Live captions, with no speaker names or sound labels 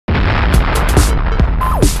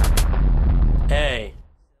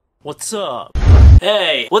What's up?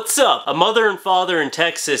 Hey, what's up? A mother and father in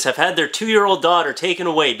Texas have had their 2-year-old daughter taken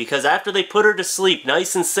away because after they put her to sleep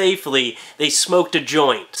nice and safely, they smoked a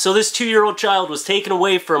joint. So this 2-year-old child was taken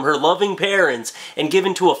away from her loving parents and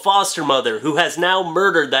given to a foster mother who has now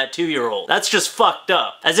murdered that 2-year-old. That's just fucked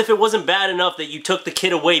up. As if it wasn't bad enough that you took the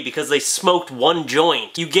kid away because they smoked one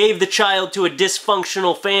joint. You gave the child to a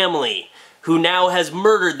dysfunctional family who now has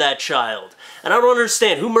murdered that child. And I don't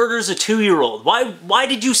understand, who murders a 2-year-old? Why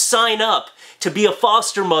did you sign up to be a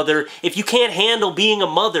foster mother if you can't handle being a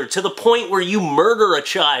mother to the point where you murder a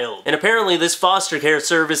child? And apparently this foster care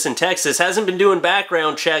service in Texas hasn't been doing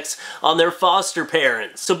background checks on their foster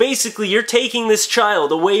parents. So basically you're taking this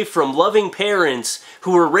child away from loving parents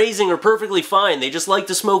who were raising her perfectly fine, they just like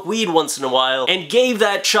to smoke weed once in a while, and gave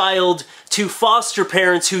that child to foster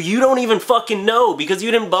parents who you don't even fucking know because you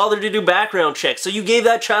didn't bother to do background checks. So you gave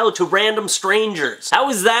that child to random strangers. How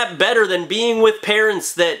is that better than being with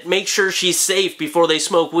parents that make sure she's safe before they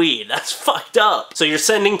smoke weed? That's fucked up. So you're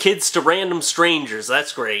sending kids to random strangers.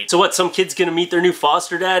 That's great. So what, some kid's gonna meet their new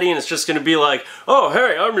foster daddy and it's just gonna be like, oh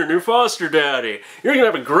hey, I'm your new foster daddy. You're gonna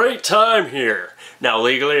have a great time here. Now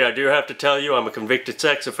legally, I do have to tell you I'm a convicted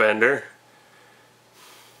sex offender.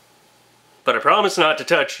 But I promise not to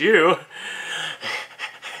touch you.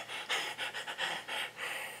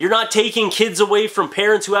 You're not taking kids away from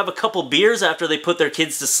parents who have a couple beers after they put their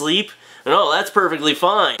kids to sleep. No, that's perfectly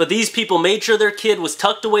fine. But these people made sure their kid was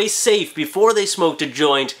tucked away safe before they smoked a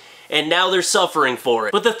joint, and now they're suffering for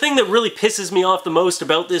it. But the thing that really pisses me off the most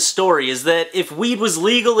about this story is that if weed was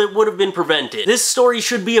legal, it would have been prevented. This story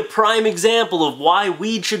should be a prime example of why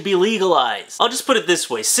weed should be legalized. I'll just put it this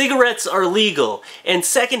way, cigarettes are legal, and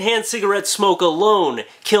secondhand cigarette smoke alone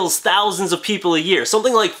kills thousands of people a year.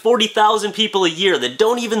 Something like 40,000 people a year that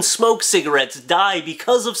don't even smoke cigarettes die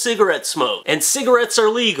because of cigarette smoke. And cigarettes are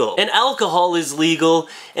legal, and alcohol is legal,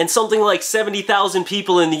 and something like 70,000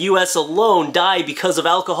 people in the US alone die because of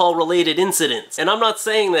alcohol-related incidents. And I'm not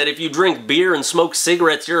saying that if you drink beer and smoke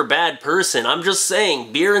cigarettes, you're a bad person. I'm just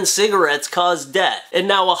saying beer and cigarettes cause death. And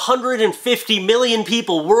now 150 million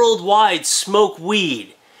people worldwide smoke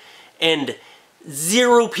weed. And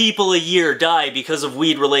 0 people a year die because of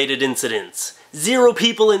weed-related incidents. 0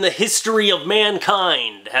 people in the history of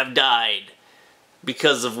mankind have died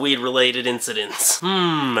because of weed-related incidents. So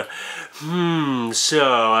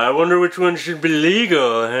I wonder which one should be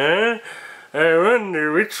legal, huh? I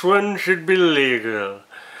wonder which one should be legal.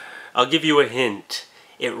 I'll give you a hint.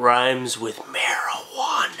 It rhymes with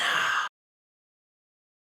marijuana.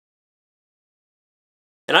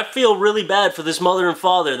 And I feel really bad for this mother and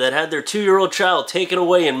father that had their 2-year-old child taken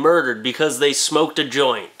away and murdered because they smoked a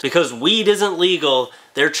joint. Because weed isn't legal,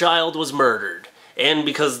 their child was murdered. And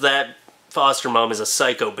because that foster mom is a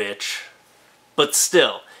psycho bitch. But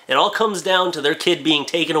still, it all comes down to their kid being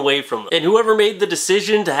taken away from them. And whoever made the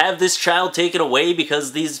decision to have this child taken away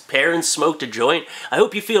because these parents smoked a joint, I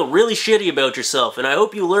hope you feel really shitty about yourself, and I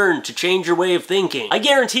hope you learn to change your way of thinking. I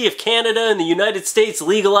guarantee if Canada and the United States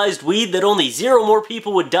legalized weed that only 0 more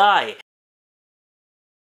people would die.